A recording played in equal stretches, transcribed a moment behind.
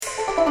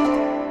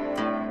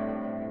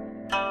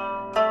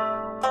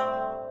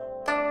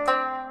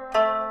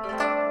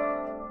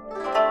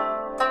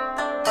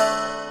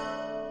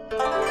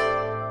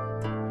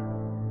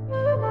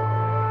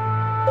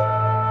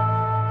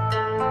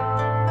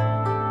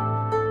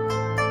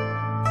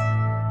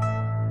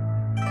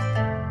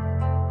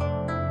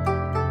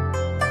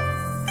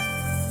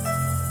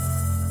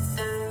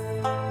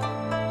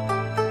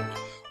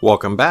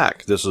Welcome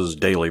back. This is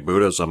Daily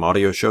Buddhism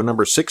audio show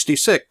number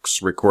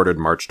 66, recorded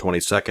March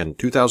 22nd,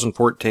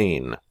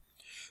 2014.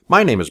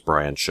 My name is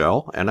Brian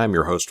Schell, and I'm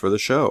your host for the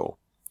show.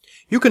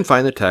 You can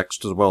find the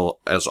text as well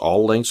as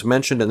all links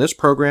mentioned in this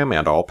program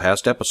and all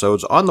past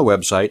episodes on the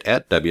website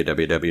at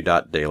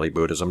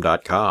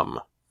www.dailybuddhism.com.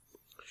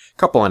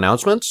 Couple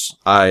announcements.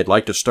 I'd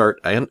like to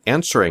start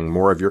answering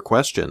more of your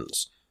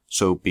questions,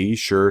 so be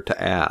sure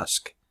to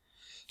ask.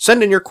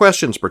 Send in your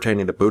questions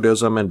pertaining to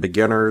Buddhism and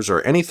beginners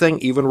or anything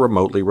even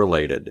remotely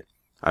related.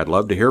 I'd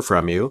love to hear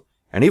from you,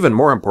 and even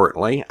more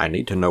importantly, I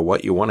need to know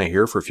what you want to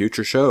hear for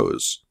future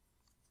shows.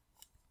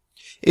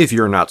 If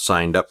you're not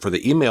signed up for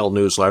the email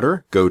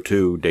newsletter, go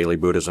to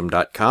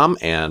dailybuddhism.com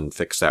and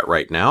fix that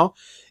right now.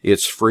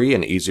 It's free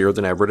and easier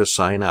than ever to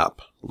sign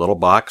up. Little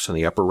box in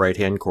the upper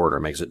right-hand corner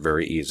makes it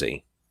very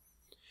easy.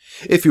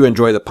 If you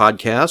enjoy the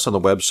podcast on the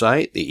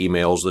website, the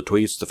emails, the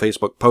tweets, the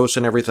Facebook posts,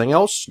 and everything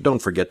else,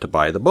 don't forget to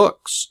buy the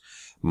books.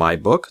 My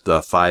book, The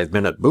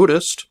 5-Minute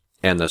Buddhist,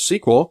 and the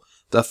sequel,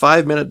 The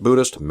 5-Minute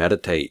Buddhist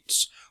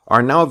Meditates,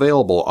 are now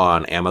available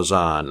on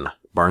Amazon,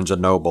 Barnes &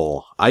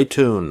 Noble,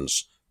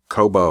 iTunes,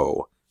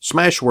 Kobo,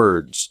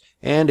 Smashwords,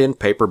 and in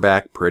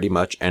paperback pretty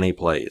much any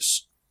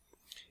place.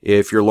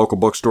 If your local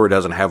bookstore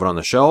doesn't have it on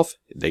the shelf,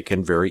 they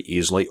can very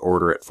easily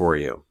order it for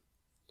you.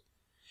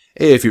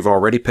 If you've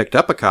already picked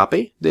up a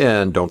copy,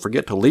 then don't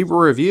forget to leave a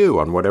review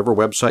on whatever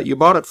website you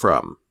bought it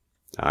from.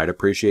 I'd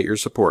appreciate your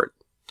support.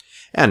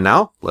 And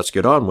now, let's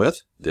get on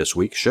with this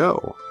week's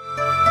show.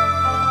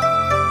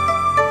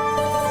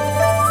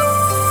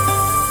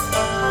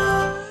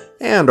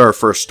 And our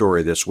first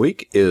story this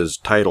week is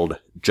titled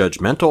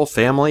Judgmental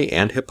Family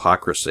and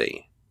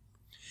Hypocrisy.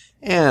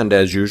 And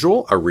as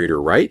usual, a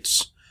reader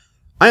writes,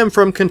 I am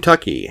from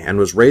Kentucky and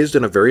was raised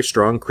in a very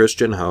strong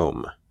Christian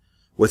home.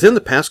 Within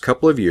the past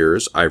couple of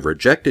years, I've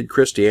rejected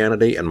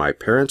Christianity and my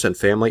parents and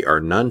family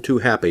are none too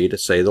happy, to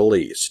say the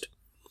least.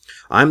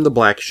 I'm the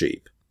black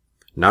sheep.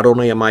 Not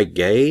only am I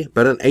gay,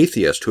 but an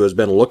atheist who has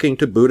been looking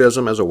to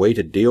Buddhism as a way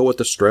to deal with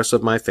the stress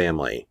of my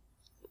family.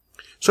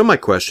 So my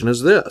question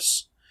is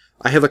this.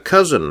 I have a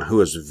cousin who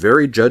is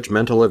very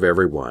judgmental of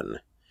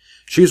everyone.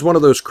 She's one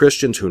of those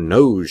Christians who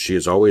knows she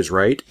is always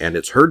right, and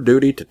it's her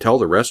duty to tell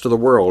the rest of the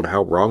world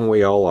how wrong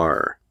we all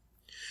are.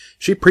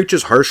 She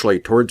preaches harshly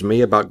towards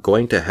me about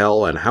going to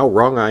hell and how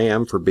wrong I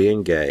am for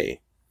being gay.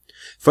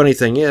 Funny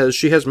thing is,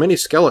 she has many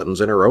skeletons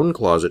in her own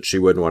closet she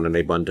wouldn't want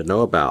anyone to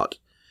know about.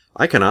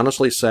 I can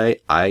honestly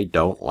say I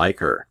don't like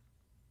her.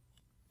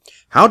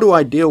 How do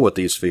I deal with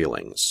these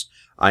feelings?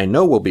 I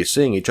know we'll be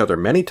seeing each other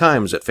many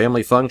times at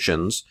family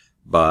functions,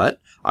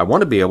 but I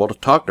want to be able to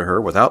talk to her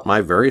without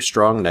my very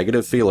strong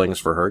negative feelings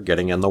for her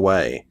getting in the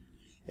way.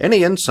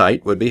 Any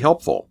insight would be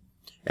helpful.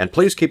 And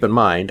please keep in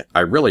mind, I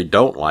really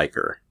don't like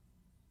her.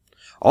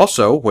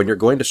 Also, when you're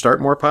going to start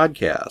more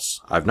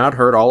podcasts. I've not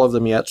heard all of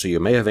them yet, so you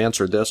may have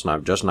answered this and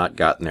I've just not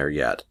gotten there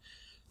yet.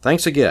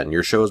 Thanks again.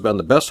 Your show has been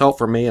the best help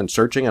for me in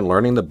searching and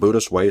learning the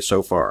Buddhist way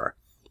so far.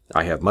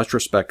 I have much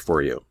respect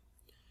for you.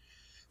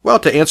 Well,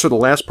 to answer the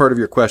last part of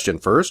your question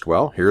first,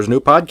 here's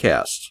new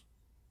podcasts.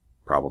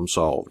 Problem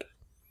solved.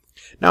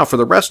 Now, for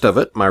the rest of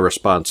it, my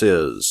response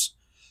is,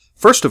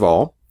 first of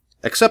all,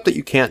 accept that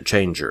you can't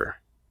change her.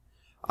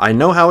 I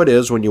know how it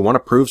is when you want to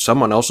prove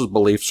someone else's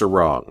beliefs are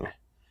wrong.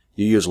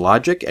 You use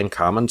logic and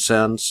common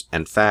sense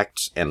and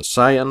facts and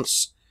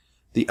science.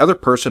 The other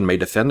person may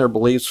defend their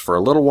beliefs for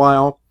a little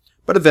while,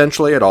 but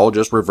eventually it all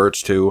just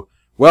reverts to,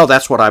 well,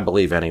 that's what I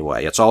believe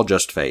anyway. It's all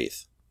just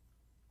faith.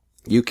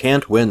 You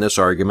can't win this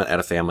argument at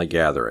a family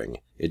gathering.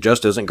 It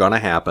just isn't going to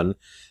happen,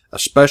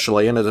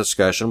 especially in a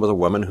discussion with a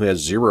woman who has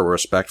zero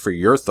respect for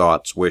your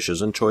thoughts,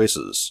 wishes, and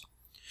choices.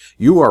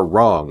 You are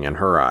wrong in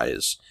her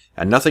eyes,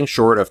 and nothing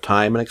short of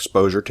time and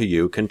exposure to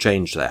you can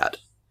change that.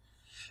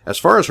 As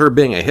far as her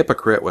being a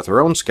hypocrite with her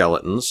own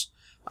skeletons,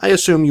 I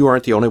assume you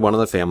aren't the only one in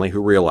the family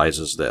who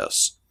realizes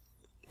this.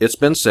 It's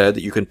been said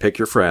that you can pick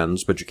your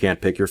friends, but you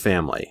can't pick your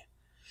family.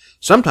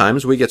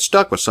 Sometimes we get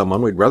stuck with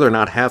someone we'd rather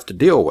not have to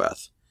deal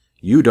with.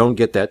 You don't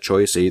get that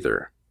choice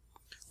either.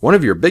 One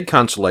of your big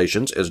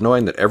consolations is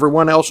knowing that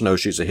everyone else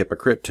knows she's a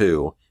hypocrite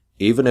too,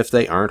 even if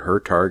they aren't her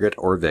target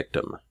or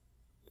victim.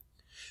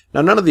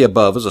 Now, none of the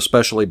above is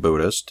especially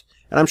Buddhist,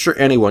 and I'm sure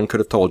anyone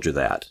could have told you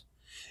that.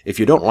 If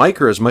you don't like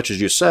her as much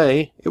as you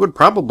say, it would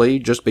probably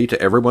just be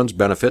to everyone's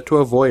benefit to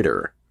avoid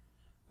her.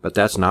 But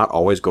that's not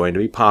always going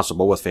to be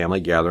possible with family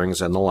gatherings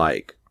and the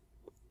like.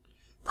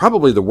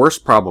 Probably the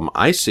worst problem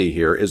I see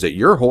here is that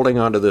you're holding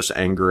on to this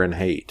anger and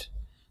hate.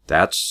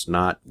 That's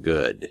not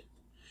good.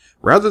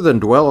 Rather than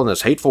dwell on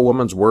this hateful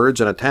woman's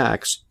words and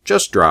attacks,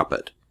 just drop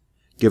it.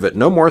 Give it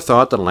no more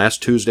thought than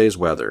last Tuesday's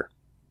weather.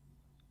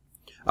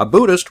 A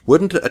Buddhist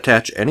wouldn't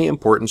attach any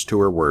importance to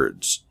her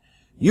words.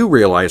 You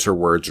realize her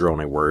words are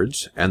only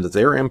words, and that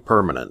they're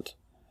impermanent.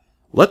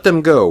 Let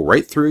them go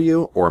right through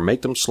you or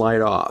make them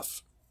slide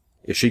off.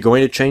 Is she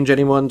going to change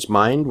anyone's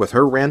mind with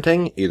her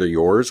ranting, either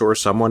yours or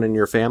someone in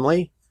your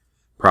family?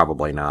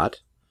 Probably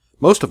not.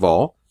 Most of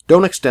all,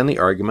 don't extend the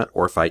argument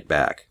or fight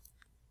back.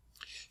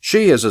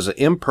 She is as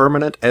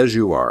impermanent as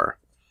you are.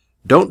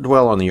 Don't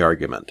dwell on the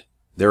argument.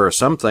 There are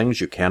some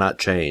things you cannot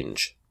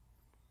change.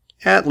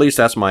 At least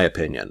that's my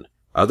opinion.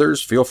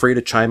 Others, feel free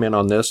to chime in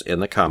on this in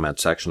the comment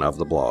section of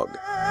the blog.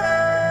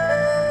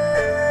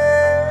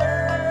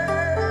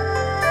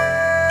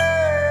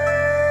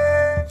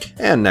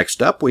 And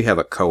next up, we have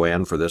a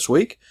koan for this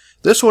week.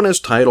 This one is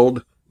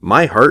titled,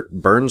 My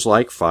Heart Burns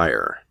Like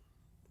Fire.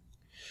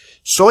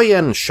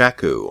 Soyen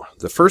Shaku,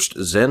 the first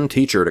Zen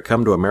teacher to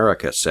come to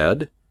America,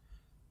 said,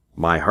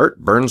 My heart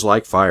burns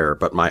like fire,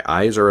 but my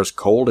eyes are as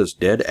cold as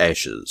dead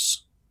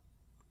ashes.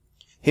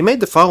 He made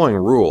the following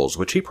rules,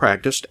 which he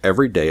practiced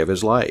every day of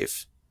his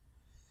life.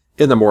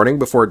 In the morning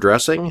before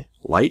dressing,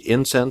 light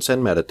incense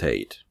and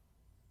meditate.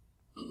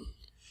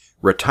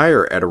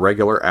 Retire at a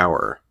regular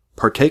hour.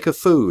 Partake of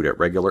food at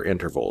regular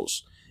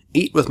intervals.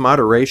 Eat with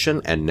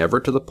moderation and never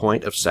to the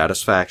point of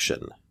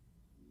satisfaction.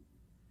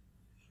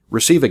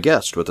 Receive a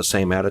guest with the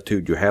same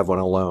attitude you have when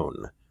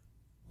alone.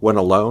 When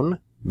alone,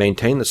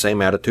 maintain the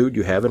same attitude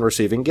you have in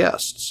receiving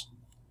guests.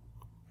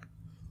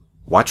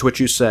 Watch what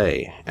you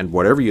say, and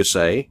whatever you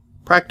say,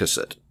 practice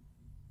it.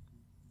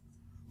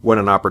 When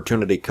an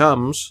opportunity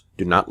comes,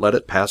 do not let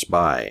it pass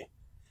by,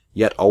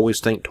 yet always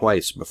think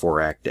twice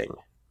before acting.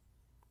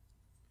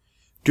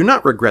 Do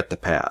not regret the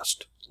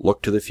past.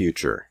 Look to the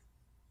future.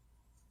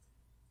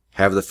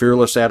 Have the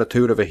fearless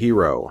attitude of a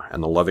hero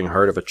and the loving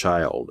heart of a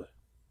child.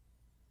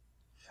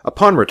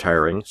 Upon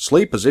retiring,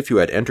 sleep as if you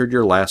had entered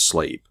your last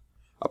sleep.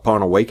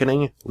 Upon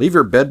awakening, leave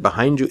your bed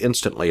behind you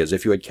instantly as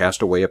if you had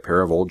cast away a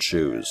pair of old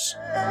shoes.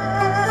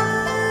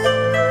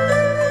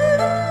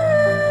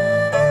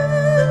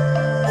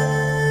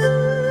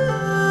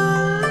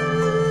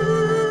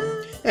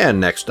 And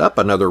next up,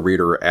 another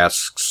reader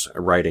asks,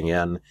 writing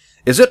in,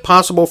 Is it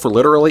possible for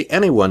literally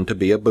anyone to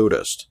be a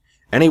Buddhist?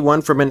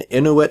 Anyone from an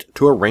Inuit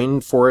to a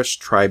rainforest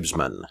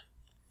tribesman?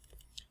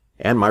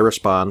 And my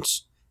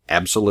response,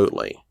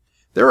 absolutely.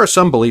 There are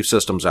some belief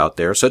systems out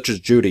there, such as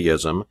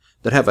Judaism,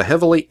 that have a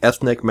heavily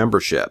ethnic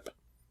membership.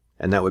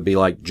 And that would be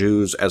like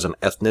Jews as an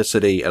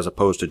ethnicity as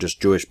opposed to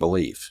just Jewish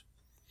belief.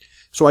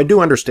 So I do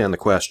understand the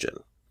question.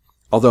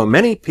 Although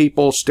many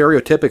people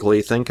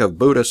stereotypically think of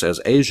Buddhists as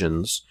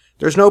Asians,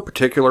 there's no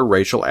particular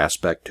racial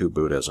aspect to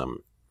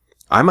Buddhism.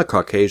 I'm a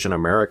Caucasian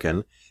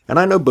American, and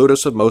I know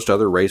Buddhists of most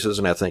other races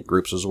and ethnic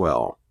groups as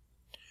well.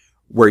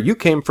 Where you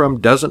came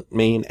from doesn't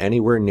mean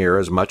anywhere near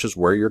as much as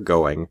where you're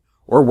going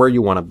or where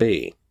you want to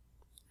be.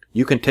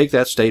 You can take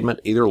that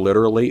statement either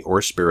literally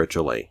or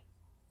spiritually.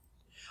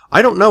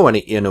 I don't know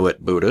any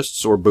Inuit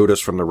Buddhists or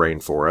Buddhists from the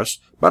rainforest,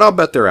 but I'll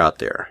bet they're out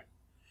there.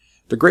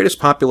 The greatest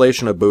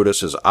population of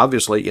Buddhists is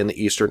obviously in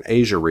the Eastern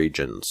Asia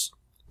regions,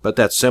 but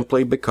that's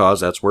simply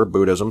because that's where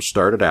Buddhism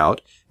started out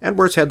and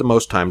where it's had the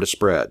most time to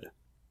spread.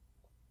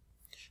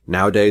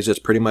 Nowadays, it's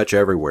pretty much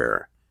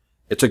everywhere.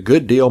 It's a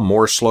good deal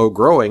more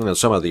slow-growing than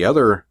some of the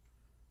other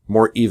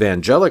more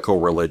evangelical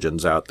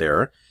religions out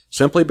there,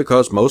 simply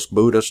because most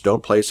Buddhists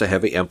don't place a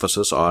heavy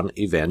emphasis on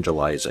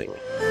evangelizing.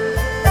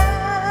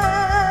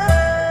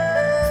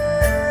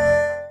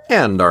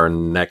 And our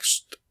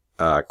next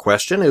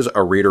question is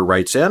a reader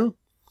writes in,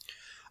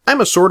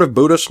 I'm a sort of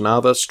Buddhist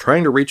novice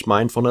trying to reach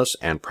mindfulness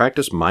and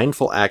practice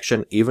mindful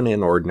action even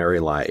in ordinary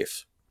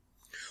life.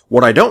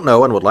 What I don't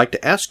know and would like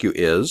to ask you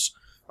is,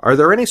 are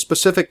there any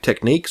specific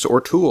techniques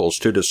or tools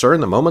to discern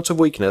the moments of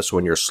weakness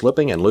when you're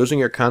slipping and losing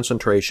your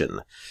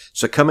concentration,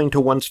 succumbing to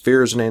one's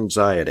fears and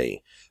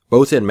anxiety,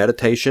 both in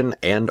meditation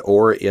and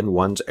or in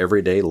one's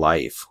everyday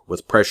life,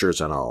 with pressures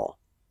and all?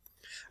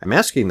 I'm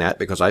asking that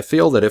because I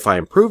feel that if I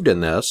improved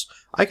in this,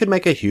 I could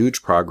make a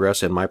huge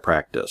progress in my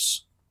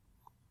practice.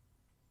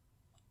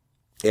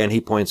 And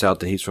he points out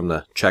that he's from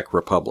the Czech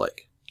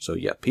Republic. So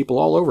yeah, people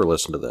all over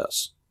listen to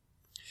this.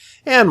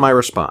 And my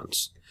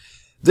response.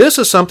 This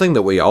is something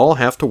that we all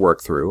have to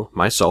work through,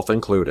 myself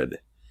included.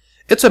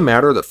 It's a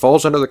matter that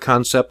falls under the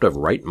concept of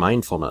right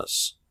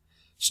mindfulness.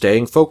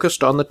 Staying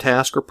focused on the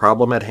task or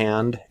problem at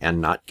hand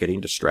and not getting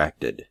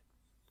distracted.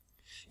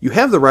 You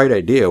have the right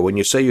idea when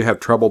you say you have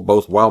trouble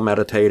both while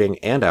meditating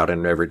and out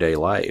in everyday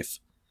life.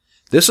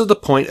 This is the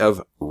point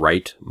of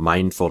right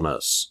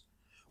mindfulness,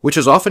 which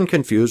is often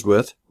confused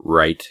with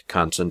right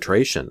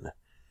concentration,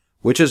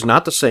 which is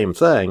not the same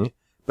thing,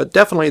 but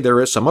definitely there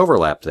is some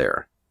overlap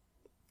there.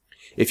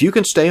 If you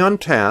can stay on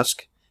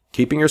task,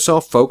 keeping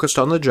yourself focused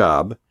on the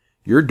job,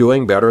 you're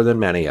doing better than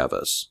many of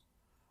us.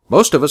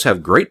 Most of us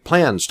have great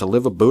plans to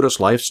live a Buddhist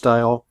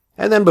lifestyle,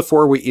 and then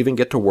before we even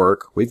get to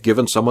work, we've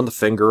given someone the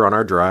finger on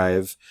our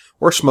drive,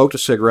 or smoked a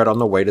cigarette on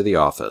the way to the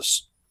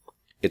office.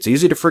 It's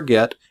easy to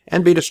forget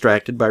and be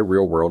distracted by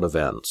real-world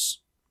events.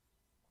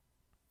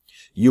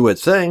 You would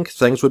think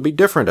things would be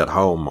different at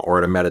home or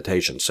at a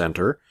meditation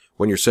center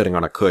when you're sitting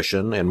on a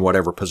cushion in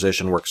whatever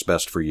position works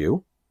best for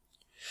you.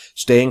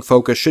 Staying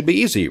focused should be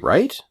easy,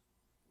 right?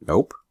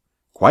 Nope.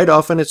 Quite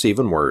often it's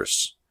even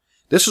worse.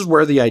 This is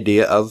where the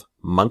idea of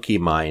monkey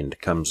mind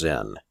comes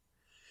in.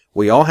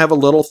 We all have a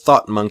little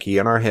thought monkey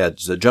in our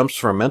heads that jumps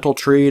from mental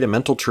tree to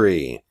mental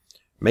tree,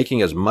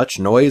 making as much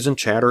noise and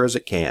chatter as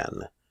it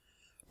can.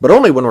 But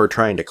only when we're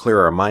trying to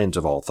clear our minds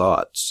of all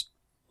thoughts.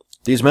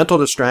 These mental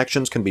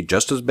distractions can be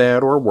just as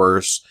bad or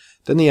worse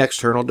than the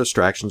external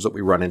distractions that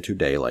we run into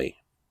daily.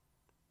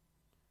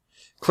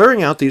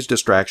 Clearing out these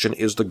distractions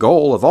is the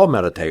goal of all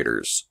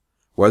meditators,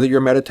 whether you're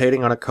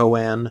meditating on a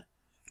koan,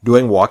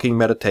 doing walking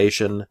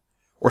meditation,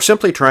 or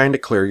simply trying to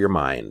clear your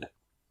mind.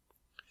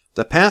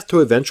 The path to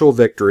eventual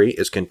victory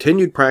is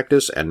continued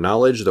practice and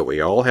knowledge that we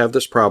all have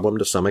this problem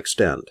to some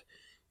extent.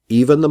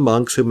 Even the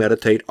monks who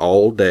meditate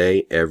all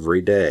day,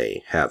 every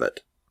day, have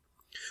it.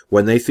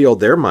 When they feel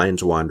their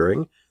minds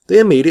wandering, they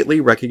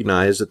immediately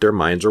recognize that their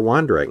minds are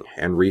wandering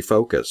and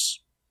refocus.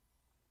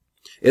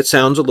 It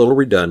sounds a little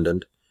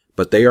redundant,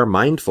 but they are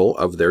mindful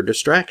of their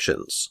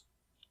distractions.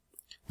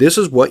 This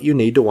is what you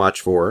need to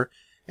watch for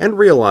and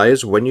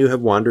realize when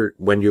you've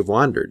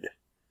wandered.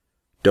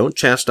 Don't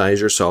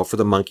chastise yourself for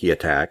the monkey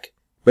attack,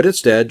 but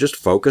instead just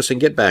focus and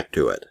get back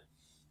to it.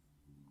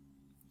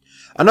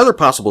 Another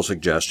possible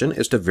suggestion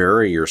is to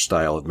vary your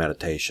style of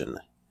meditation.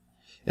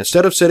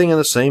 Instead of sitting in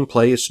the same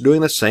place,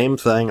 doing the same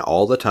thing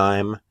all the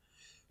time,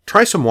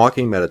 try some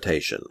walking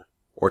meditation,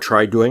 or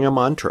try doing a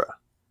mantra.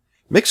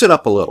 Mix it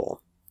up a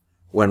little.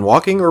 When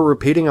walking or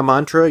repeating a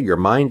mantra, your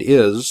mind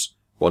is,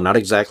 well, not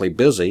exactly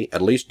busy,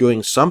 at least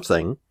doing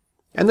something,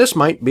 and this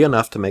might be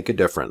enough to make a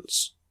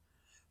difference.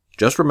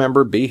 Just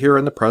remember, be here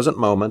in the present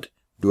moment,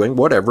 doing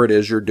whatever it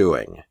is you're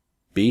doing.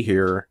 Be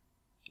here,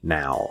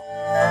 now.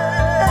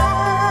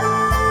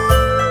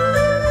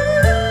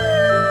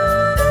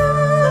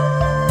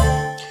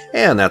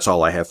 And that's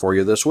all I have for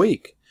you this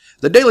week.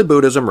 The Daily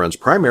Buddhism runs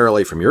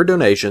primarily from your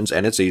donations,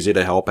 and it's easy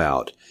to help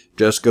out.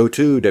 Just go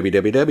to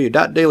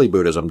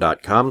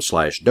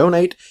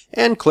www.dailybuddhism.com/donate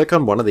and click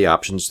on one of the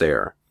options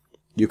there.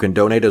 You can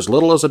donate as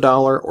little as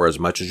 $1 or as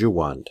much as you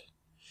want.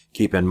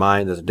 Keep in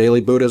mind that the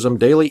Daily Buddhism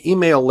daily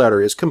email letter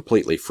is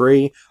completely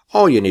free.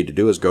 All you need to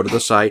do is go to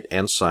the site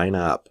and sign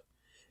up.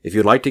 If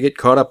you'd like to get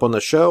caught up on the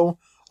show,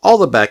 all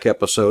the back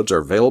episodes are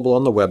available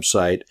on the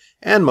website,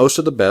 and most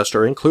of the best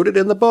are included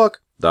in the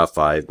book, The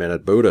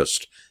 5-Minute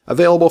Buddhist,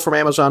 available from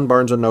Amazon,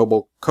 Barnes &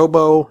 Noble,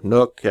 Kobo,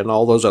 Nook, and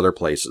all those other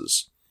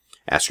places.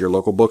 Ask your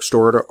local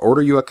bookstore to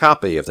order you a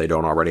copy if they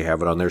don't already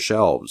have it on their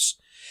shelves.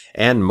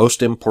 And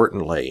most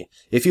importantly,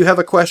 if you have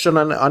a question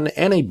on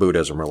any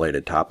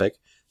Buddhism-related topic,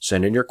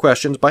 send in your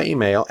questions by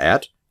email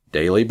at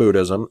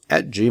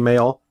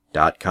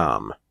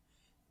dailybuddhism@gmail.com.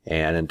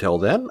 And until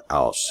then,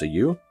 I'll see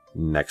you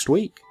next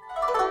week.